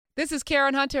This is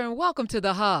Karen Hunter, and welcome to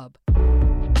The Hub.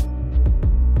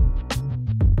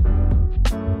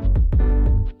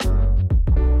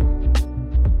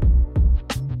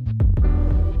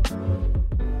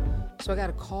 So I got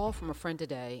a call from a friend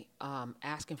today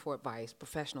asking for advice,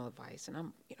 professional advice, and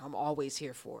I'm always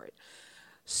here for it.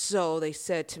 So they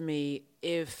said to me,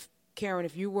 Karen,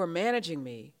 if you were managing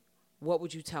me, what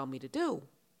would you tell me to do?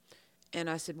 And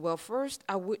I said, well, first,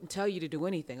 I wouldn't tell you to do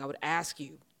anything. I would ask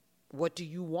you, what do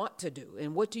you want to do?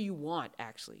 And what do you want,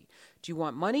 actually? Do you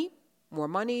want money, more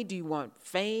money? Do you want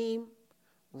fame,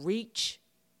 reach,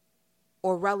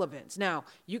 or relevance? Now,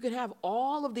 you can have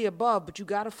all of the above, but you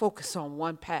got to focus on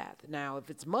one path. Now, if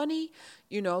it's money,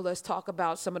 let's talk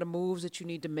about some of the moves that you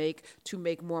need to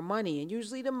make more money. And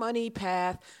usually the money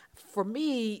path, for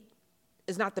me,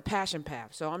 is not the passion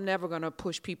path. So I'm never going to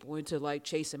push people into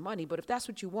chasing money. But if that's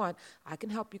what you want, I can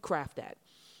help you craft that.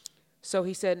 So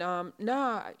he said,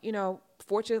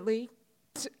 fortunately,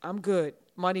 I'm good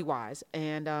money-wise,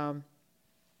 and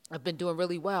I've been doing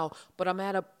really well, but I'm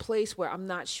at a place where I'm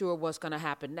not sure what's going to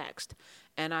happen next.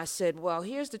 And I said, well,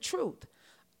 here's the truth.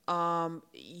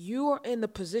 You are in the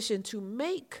position to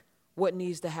make what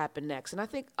needs to happen next. And I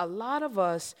think a lot of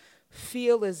us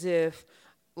feel as if,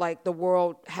 the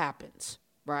world happens,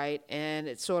 right? And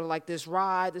it's sort of like this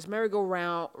ride, this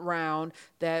merry-go-round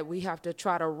that we have to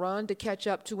try to run to catch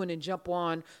up to and then jump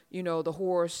on, the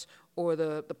horse or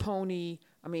the pony.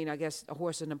 I mean, I guess a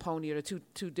horse and a pony are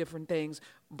two different things,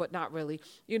 but not really.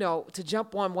 To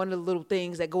jump on one of the little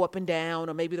things that go up and down,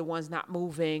 or maybe the one's not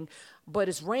moving, but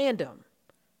it's random.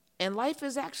 And life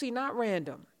is actually not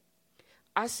random.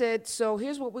 I said, so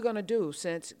here's what we're going to do.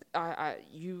 Since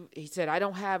he said, I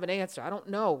don't have an answer. I don't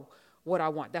know what I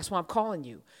want. That's why I'm calling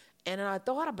you. And then I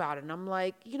thought about it, and I'm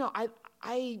like,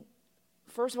 I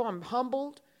first of all, I'm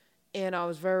humbled, and I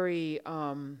was very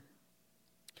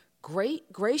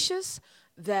gracious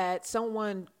that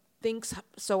someone thinks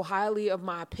so highly of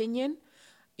my opinion,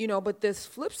 but this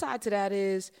flip side to that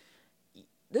is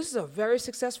this is a very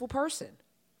successful person.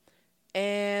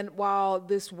 And while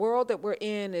this world that we're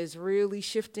in is really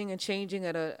shifting and changing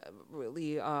at a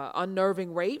really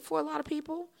unnerving rate for a lot of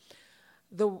people,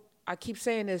 I keep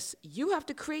saying this, you have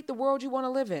to create the world you want to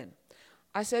live in.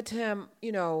 I said to him,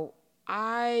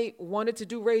 I wanted to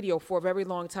do radio for a very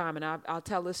long time, and I'll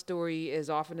tell this story as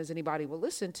often as anybody will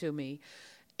listen to me,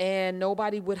 and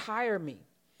nobody would hire me.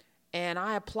 And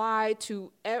I applied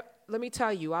to, let me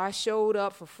tell you, I showed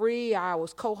up for free. I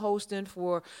was co-hosting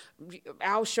for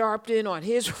Al Sharpton on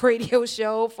his radio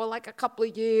show for a couple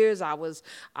of years. I was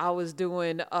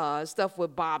doing stuff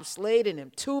with Bob Slade and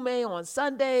Mtume on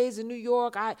Sundays in New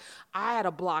York. I had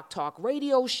a Block Talk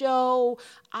radio show.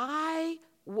 I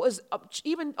was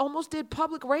even almost did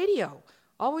public radio.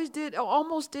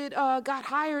 Got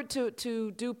hired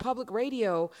to do public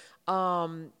radio.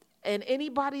 And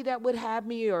anybody that would have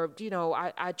me, or,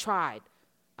 I tried.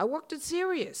 I worked at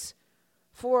Sirius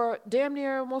for damn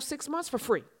near almost 6 months for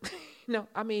free.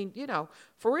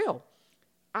 For real.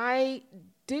 I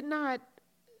did not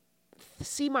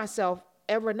see myself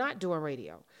ever not doing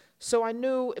radio. So I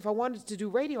knew if I wanted to do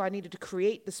radio, I needed to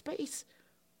create the space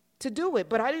to do it.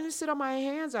 But I didn't sit on my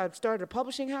hands. I started a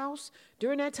publishing house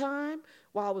during that time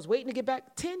while I was waiting to get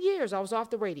back. 10 years I was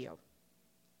off the radio.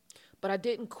 But I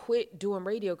didn't quit doing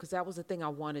radio because that was the thing I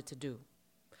wanted to do.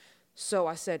 So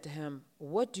I said to him,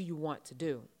 what do you want to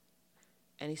do?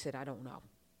 And he said, I don't know.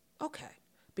 Okay.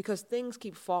 Because things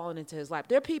keep falling into his lap.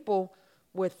 There are people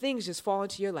where things just fall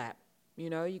into your lap. You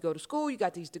go to school, you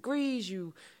got these degrees,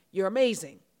 you're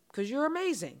amazing because you're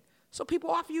amazing. So people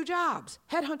offer you jobs.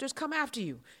 Headhunters come after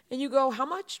you. And you go, how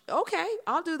much? Okay,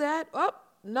 I'll do that. Oh,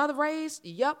 another raise?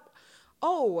 Yup.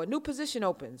 Oh, a new position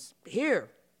opens. Here.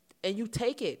 And you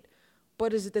take it.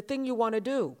 But is it the thing you want to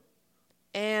do?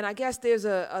 And I guess there's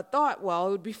a thought, well,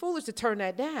 it would be foolish to turn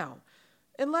that down.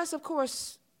 Unless, of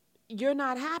course, you're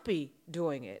not happy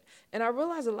doing it. And I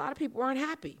realize a lot of people aren't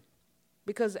happy.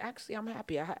 Because actually I'm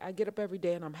happy. I get up every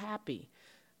day and I'm happy.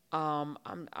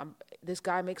 This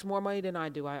guy makes more money than I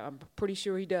do. I'm pretty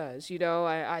sure he does.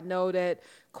 I know that,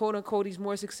 quote unquote, he's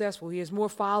more successful. He has more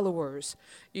followers,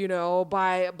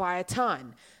 by a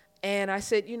ton. And I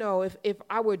said, if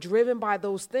I were driven by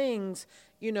those things,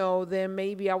 then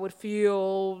maybe I would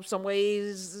feel some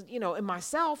ways, in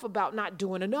myself about not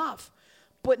doing enough.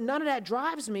 But none of that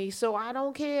drives me, so I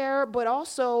don't care. But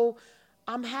also,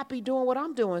 I'm happy doing what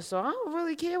I'm doing, so I don't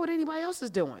really care what anybody else is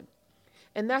doing.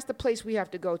 And that's the place we have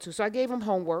to go to. So I gave him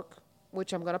homework,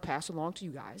 which I'm going to pass along to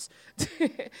you guys.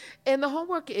 And the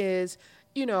homework is,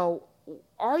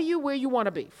 are you where you want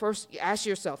to be? First, ask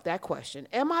yourself that question.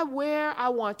 Am I where I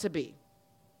want to be?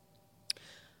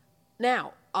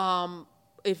 Now,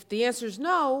 If the answer is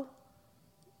no,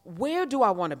 where do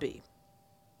I want to be?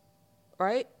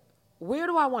 Right? Where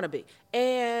do I want to be?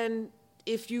 And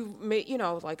if you may,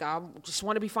 like I just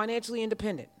want to be financially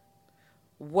independent.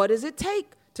 What does it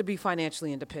take to be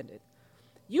financially independent?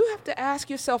 You have to ask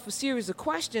yourself a series of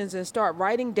questions and start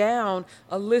writing down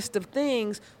a list of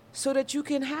things so that you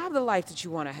can have the life that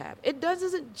you want to have. It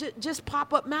doesn't just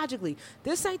pop up magically.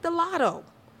 This ain't the lotto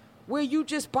where you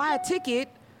just buy a ticket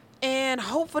and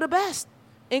hope for the best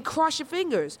and cross your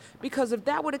fingers. Because if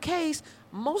that were the case,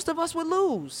 most of us would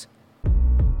lose.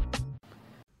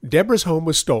 Deborah's home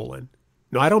was stolen.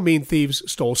 No, I don't mean thieves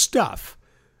stole stuff.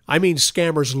 I mean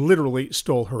scammers literally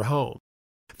stole her home.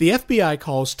 The FBI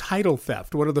calls title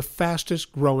theft one of the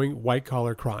fastest growing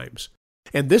white-collar crimes.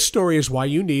 And this story is why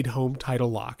you need Home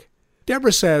Title Lock.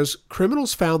 Deborah says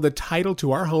criminals found the title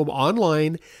to our home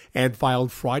online and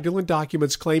filed fraudulent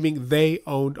documents claiming they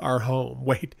owned our home.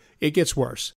 Wait, it gets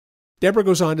worse. Deborah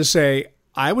goes on to say,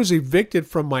 I was evicted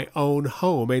from my own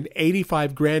home and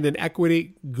 $85,000 in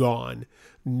equity gone.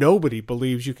 Nobody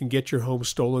believes you can get your home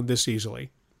stolen this easily.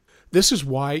 This is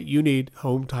why you need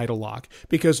Home Title Lock,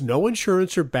 because no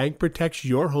insurance or bank protects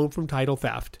your home from title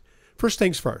theft. First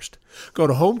things first, go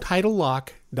to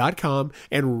HomeTitleLock.com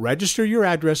and register your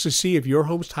address to see if your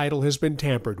home's title has been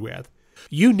tampered with.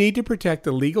 You need to protect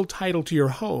the legal title to your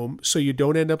home so you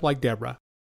don't end up like Deborah.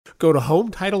 Go to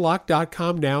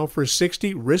HomeTitleLock.com now for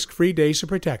 60 risk-free days of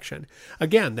protection.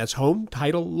 Again, that's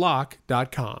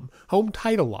HomeTitleLock.com.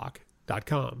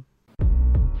 HomeTitleLock.com.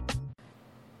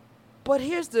 But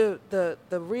here's the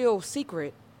real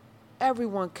secret.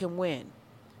 Everyone can win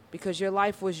because your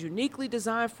life was uniquely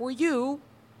designed for you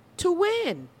to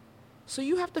win. So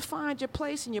you have to find your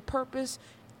place and your purpose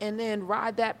and then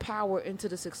ride that power into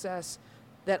the success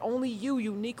that only you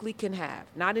uniquely can have,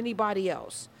 not anybody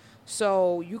else.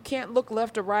 So you can't look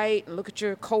left or right and look at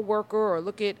your coworker or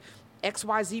look at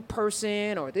XYZ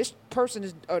person or this person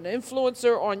is an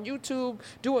influencer on YouTube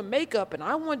doing makeup and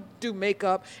I want to do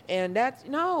makeup and that's,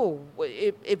 no.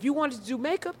 If you wanted to do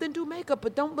makeup, then do makeup,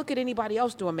 but don't look at anybody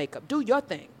else doing makeup. Do your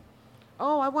thing.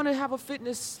 Oh, I want to have a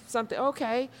fitness something.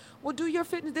 Okay, well, do your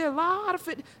fitness. There's a lot of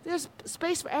fitness. There's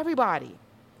space for everybody.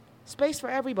 Space for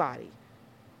everybody.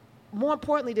 More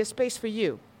importantly, there's space for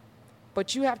you.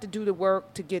 But you have to do the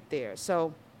work to get there.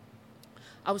 So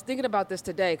I was thinking about this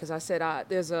today because I said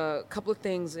there's a couple of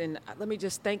things. And let me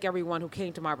just thank everyone who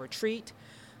came to my retreat.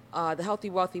 The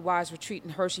Healthy, Wealthy, Wise retreat in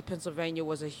Hershey, Pennsylvania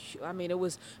was it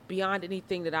was beyond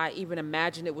anything that I even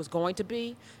imagined it was going to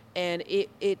be. And it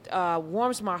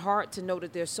warms my heart to know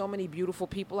that there's so many beautiful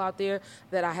people out there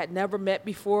that I had never met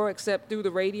before except through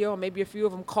the radio. And maybe a few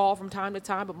of them call from time to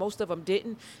time, but most of them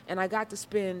didn't. And I got to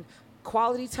spend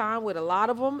quality time with a lot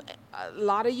of them, a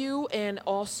lot of you. And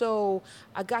also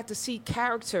I got to see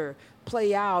character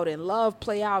play out and love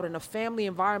play out and a family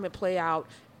environment play out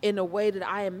in a way that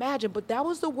I imagined. But that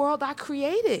was the world I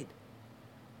created.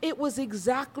 It was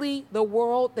exactly the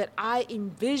world that I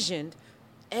envisioned.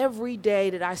 Every day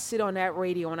that I sit on that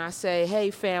radio and I say,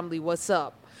 hey, family, what's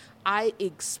up? I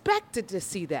expected to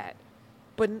see that,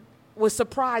 but was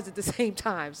surprised at the same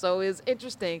time. So it's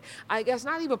interesting. I guess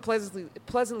not even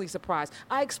pleasantly surprised.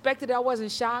 I expected it. I wasn't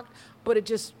shocked, but it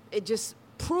just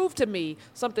proved to me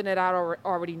something that I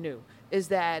already knew, is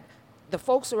that the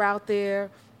folks are out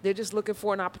there. They're just looking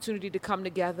for an opportunity to come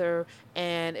together.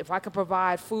 And if I can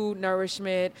provide food,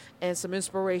 nourishment, and some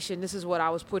inspiration, this is what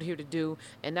I was put here to do.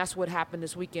 And that's what happened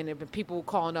this weekend. There have been people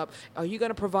calling up, are you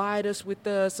going to provide us with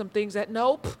some things that,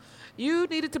 nope, you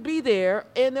needed to be there.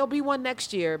 And there'll be one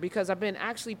next year because I've been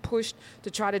actually pushed to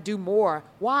try to do more.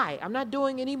 Why? I'm not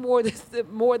doing any more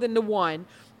than the one.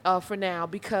 For now,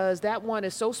 because that one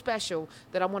is so special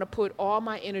that I want to put all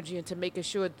my energy into making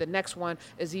sure that the next one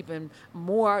is even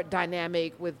more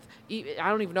dynamic with, I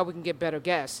don't even know if we can get better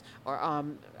guests, or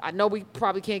I know we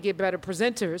probably can't get better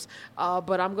presenters,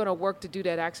 but I'm going to work to do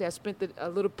that. Actually, I spent a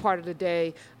little part of the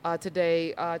day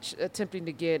today attempting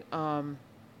to get, I'm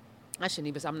not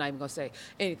even going to say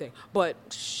anything, but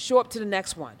show up to the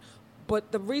next one.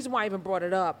 But the reason why I even brought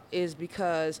it up is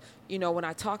because, when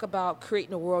I talk about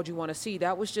creating a world you want to see,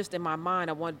 that was just in my mind.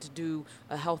 I wanted to do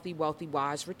a Healthy, Wealthy,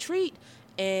 Wise retreat.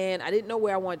 And I didn't know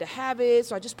where I wanted to have it,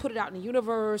 so I just put it out in the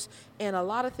universe. And a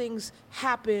lot of things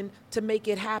happened to make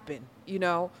it happen,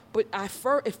 But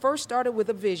it first started with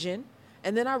a vision,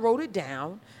 and then I wrote it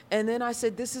down. And then I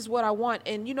said, this is what I want.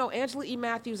 And, Angela E.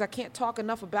 Matthews, I can't talk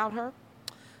enough about her.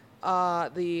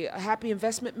 The Happy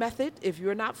Investment Method, if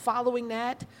you're not following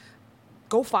that,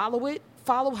 go follow it.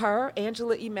 Follow her,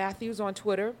 Angela E. Matthews, on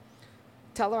Twitter.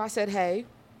 Tell her I said, hey.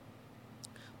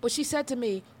 But she said to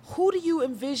me, who do you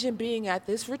envision being at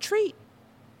this retreat?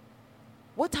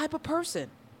 What type of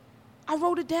person? I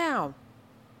wrote it down.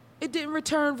 It didn't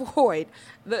return void.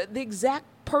 The exact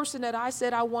person that I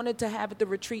said I wanted to have at the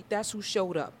retreat, that's who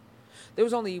showed up. There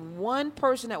was only one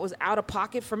person that was out of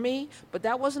pocket for me, but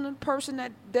that wasn't a person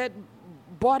that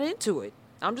bought into it.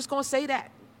 I'm just going to say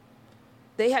that.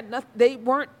 They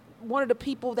weren't one of the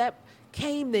people that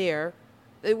came there.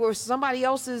 They were somebody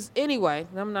else's anyway.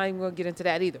 I'm not even going to get into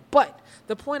that either. But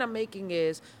the point I'm making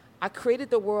is I created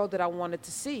the world that I wanted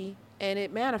to see, and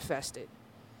it manifested.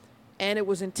 And it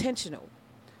was intentional.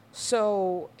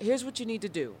 So here's what you need to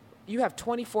do. You have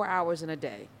 24 hours in a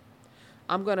day.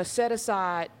 I'm going to set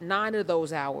aside 9 of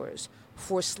those hours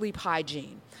for sleep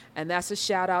hygiene. And that's a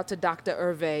shout out to Dr.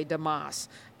 Hervé Damas.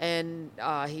 And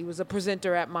he was a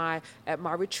presenter at my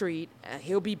retreat.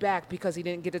 He'll be back because he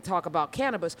didn't get to talk about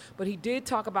cannabis, but he did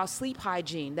talk about sleep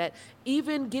hygiene, that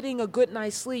even getting a good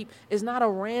night's sleep is not a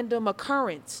random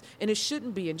occurrence, and it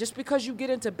shouldn't be. And just because you get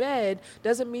into bed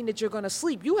doesn't mean that you're going to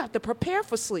sleep. You have to prepare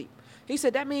for sleep. He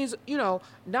said that means,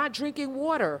 not drinking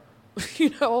water,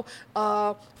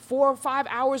 4 or 5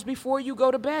 hours before you go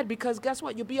to bed, because guess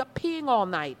what? You'll be up peeing all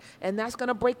night, and that's going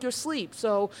to break your sleep.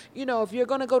 So, if you're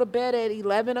going to go to bed at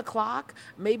 11 o'clock,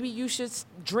 maybe you should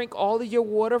drink all of your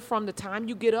water from the time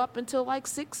you get up until like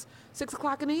 6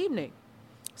 o'clock in the evening,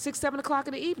 7 o'clock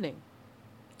in the evening.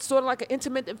 Sort of like an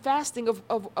intermittent fasting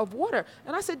of water.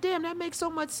 And I said, damn, that makes so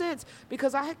much sense,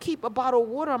 because I keep a bottle of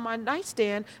water on my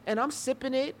nightstand and I'm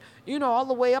sipping it, all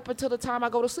the way up until the time I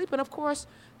go to sleep. And of course,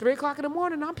 3 o'clock in the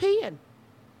morning, I'm peeing.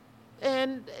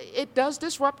 And it does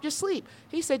disrupt your sleep.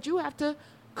 He said, you have to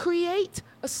create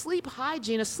a sleep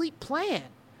hygiene, a sleep plan.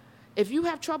 If you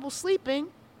have trouble sleeping,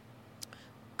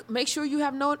 make sure you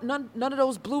have none of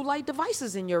those blue light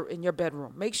devices in your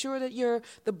bedroom. Make sure that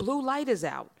the blue light is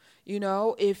out.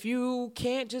 If you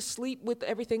can't just sleep with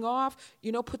everything off,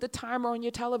 put the timer on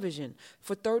your television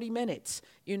for 30 minutes.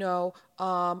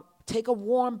 Take a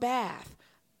warm bath.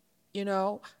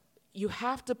 You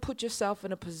have to put yourself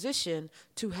in a position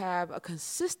to have a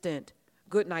consistent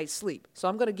good night's sleep. So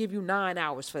I'm going to give you 9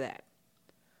 hours for that.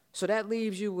 So that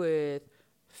leaves you with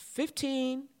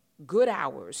 15 good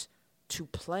hours to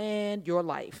plan your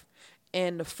life.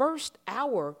 And the first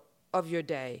hour of your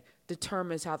day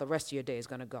determines how the rest of your day is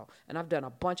going to go. And I've done a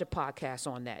bunch of podcasts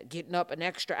on that. Getting up an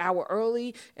extra hour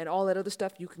early and all that other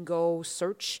stuff. You can go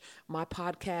search my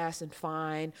podcast and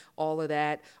find all of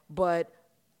that. But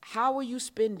how are you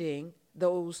spending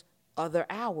those other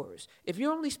hours? If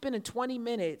you're only spending 20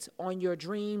 minutes on your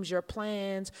dreams, your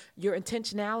plans, your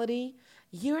intentionality,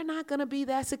 you're not going to be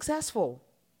that successful.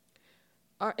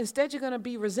 Or instead, you're going to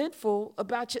be resentful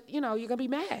about, you're going to be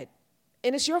mad.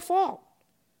 And it's your fault.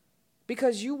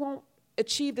 Because you won't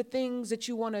achieve the things that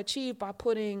you want to achieve by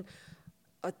putting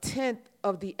 1/10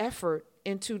 of the effort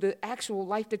into the actual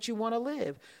life that you want to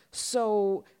live.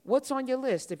 So what's on your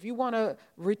list? If you want to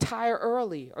retire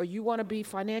early, or you want to be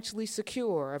financially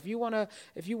secure, if you want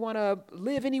to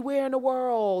live anywhere in the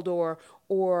world, or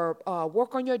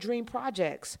work on your dream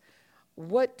projects,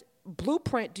 what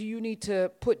blueprint do you need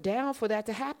to put down for that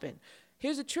to happen?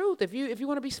 Here's the truth. If you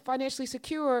want to be financially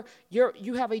secure,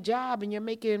 you have a job and you're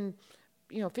making,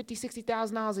 $50,000,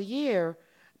 $60,000 a year.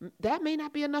 That may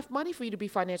not be enough money for you to be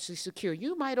financially secure.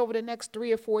 You might, over the next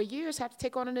 3 or 4 years, have to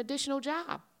take on an additional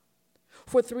job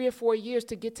for 3 or 4 years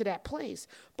to get to that place.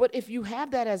 But if you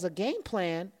have that as a game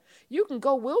plan, you can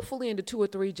go willfully into 2 or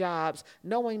 3 jobs,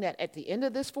 knowing that at the end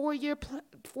of this 4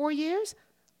 years,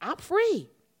 I'm free.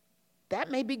 That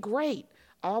may be great.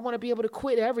 I want to be able to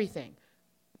quit everything.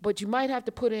 But you might have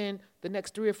to put in the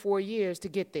next 3 or 4 years to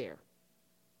get there.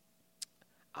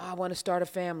 I want to start a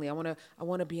family. I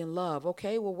want to be in love.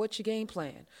 Okay, well, what's your game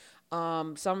plan?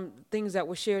 Some things that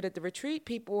were shared at the retreat,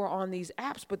 people are on these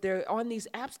apps, but they're on these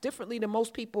apps differently than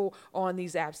most people on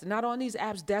these apps. They're not on these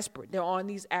apps desperate. They're on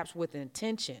these apps with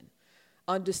intention,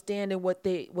 understanding what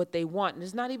they want. And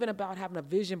it's not even about having a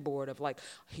vision board of like,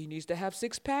 he needs to have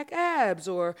 6-pack abs,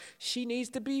 or she needs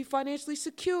to be financially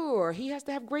secure, he has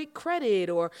to have great credit,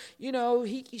 or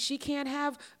she can't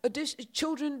have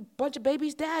children, bunch of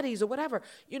babies daddies, or whatever.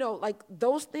 Like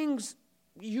those things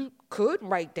you could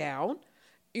write down,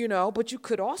 but you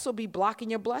could also be blocking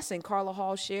your blessing. Carla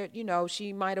Hall shared,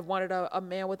 she might have wanted a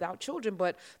man without children,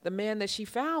 but the man that she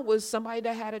found was somebody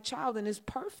that had a child and is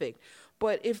perfect.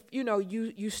 But if,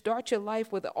 you start your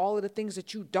life with all of the things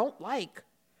that you don't like,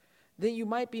 then you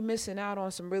might be missing out on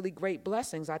some really great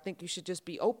blessings. I think you should just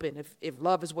be open. If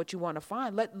love is what you want to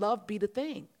find, let love be the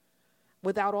thing,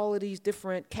 without all of these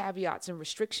different caveats and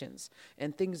restrictions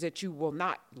and things that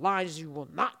lines you will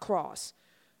not cross.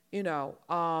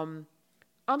 I'm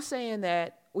saying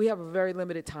that we have a very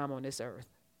limited time on this earth.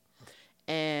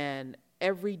 And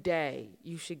every day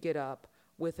you should get up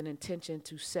with an intention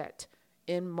to set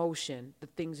in motion the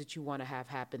things that you want to have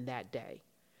happen that day.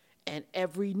 And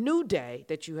every new day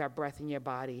that you have breath in your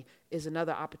body is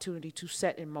another opportunity to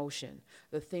set in motion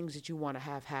the things that you want to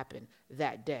have happen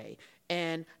that day.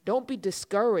 And don't be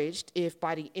discouraged if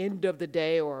by the end of the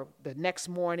day or the next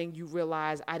morning you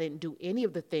realize I didn't do any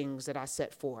of the things that I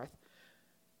set forth.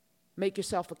 Make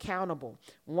yourself accountable.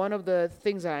 One of the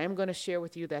things that I am going to share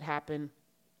with you that happened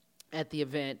at the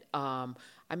event,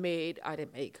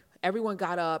 everyone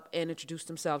got up and introduced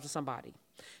themselves to somebody.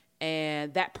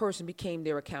 And that person became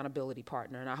their accountability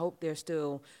partner. And I hope they're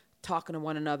still talking to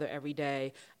one another every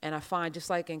day. And I find just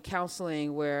like in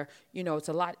counseling where, it's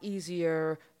a lot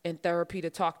easier in therapy to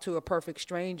talk to a perfect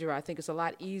stranger. I think it's a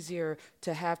lot easier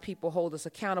to have people hold us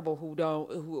accountable who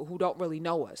don't really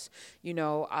know us.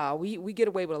 We get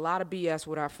away with a lot of BS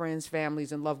with our friends,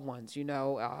 families, and loved ones,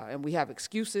 and we have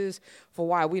excuses for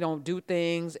why we don't do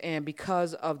things. And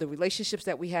because of the relationships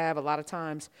that we have, a lot of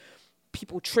times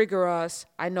people trigger us.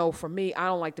 I know for me, I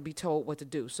don't like to be told what to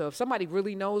do. So if somebody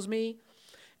really knows me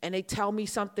and they tell me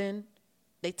something,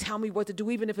 they tell me what to do,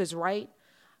 even if it's right,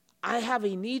 I have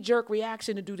a knee-jerk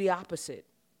reaction to do the opposite.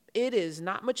 It is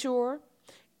not mature.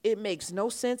 It makes no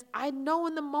sense. I know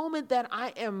in the moment that I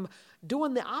am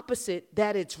doing the opposite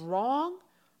that it's wrong,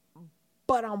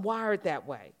 but I'm wired that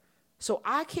way. So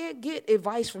I can't get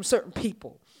advice from certain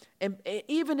people, and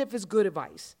even if it's good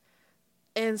advice.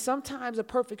 And sometimes a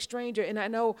perfect stranger, and I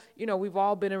know, we've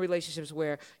all been in relationships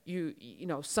where you'll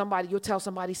tell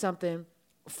somebody something,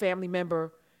 a family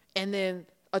member, and then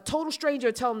a total stranger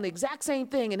will tell them the exact same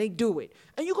thing and they do it.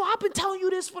 And you go, I've been telling you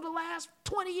this for the last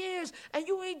 20 years and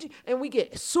you ain't, and we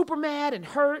get super mad and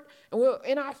hurt and we're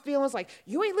in our feelings like,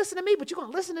 you ain't listening to me, but you're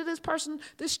going to listen to this person,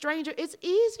 this stranger. It's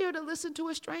easier to listen to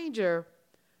a stranger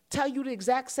tell you the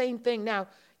exact same thing. Now,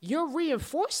 your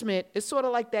reinforcement is sort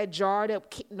of like that jar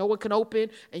that no one can open,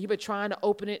 and you've been trying to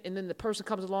open it, and then the person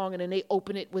comes along, and then they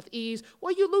open it with ease.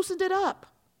 Well, you loosened it up.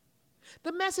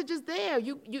 The message is there.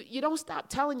 You don't stop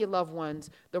telling your loved ones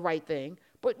the right thing,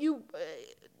 but you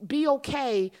be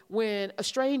okay when a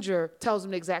stranger tells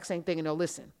them the exact same thing, and they'll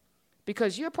listen,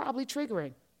 because you're probably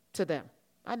triggering to them.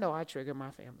 I know I trigger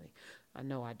my family. I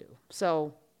know I do.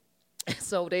 So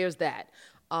there's that.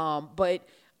 But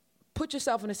put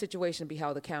yourself in a situation to be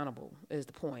held accountable is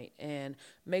the point. And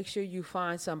make sure you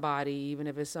find somebody, even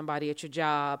if it's somebody at your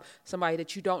job, somebody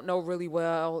that you don't know really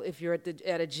well. If you're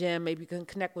at a gym, maybe you can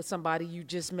connect with somebody you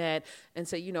just met and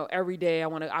say, every day I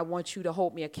want you to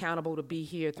hold me accountable to be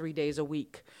here 3 days a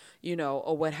week,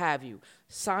 or what have you.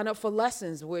 Sign up for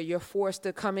lessons where you're forced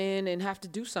to come in and have to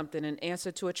do something and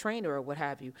answer to a trainer or what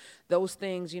have you. Those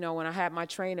things, when I had my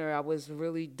trainer, I was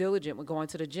really diligent with going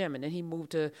to the gym, and then he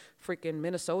moved to freaking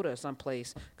Minnesota or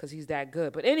someplace because he's that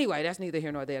good. But anyway, that's neither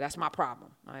here nor there. That's my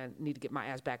problem. I need to get my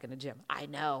ass back in the gym. I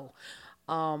know.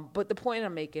 But the point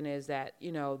I'm making is that,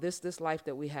 this life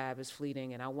that we have is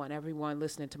fleeting, and I want everyone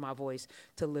listening to my voice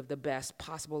to live the best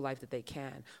possible life that they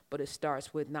can. But it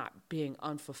starts with not being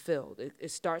unfulfilled.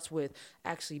 It starts with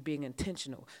actually being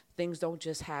intentional. Things don't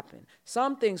just happen.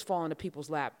 Some things fall into people's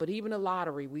lap, but even the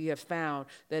lottery, we have found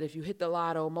that if you hit the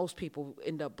lotto, most people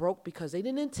end up broke because they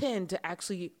didn't intend to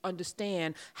actually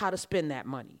understand how to spend that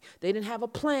money. They didn't have a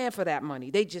plan for that money.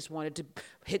 They just wanted to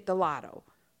hit the lotto.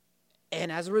 And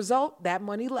as a result, that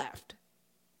money left.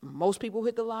 Most people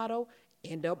hit the lotto,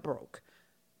 end up broke.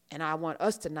 And I want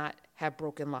us to not have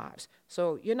broken lives.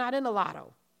 So you're not in the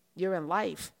lotto. You're in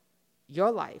life,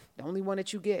 your life, the only one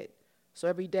that you get. So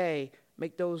every day,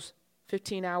 make those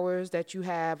 15 hours that you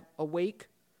have awake,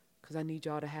 because I need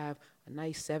y'all to have a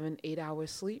nice 7-8 hours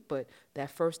sleep, but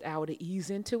that first hour to ease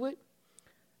into it,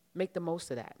 make the most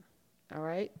of that. All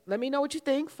right. Let me know what you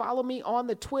think. Follow me on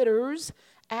the Twitters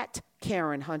at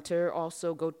Karen Hunter.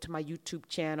 Also go to my YouTube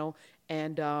channel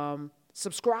and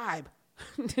subscribe.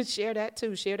 Share that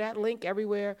too. Share that link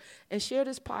everywhere and share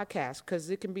this podcast because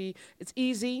it's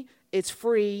easy, it's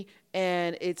free,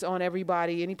 and it's on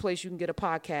everybody. Any place you can get a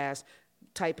podcast,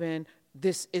 type in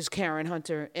 "This is Karen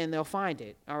Hunter" and they'll find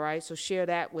it. All right. So share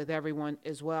that with everyone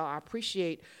as well. I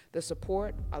appreciate the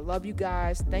support. I love you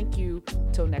guys. Thank you.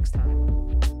 Till next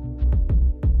time.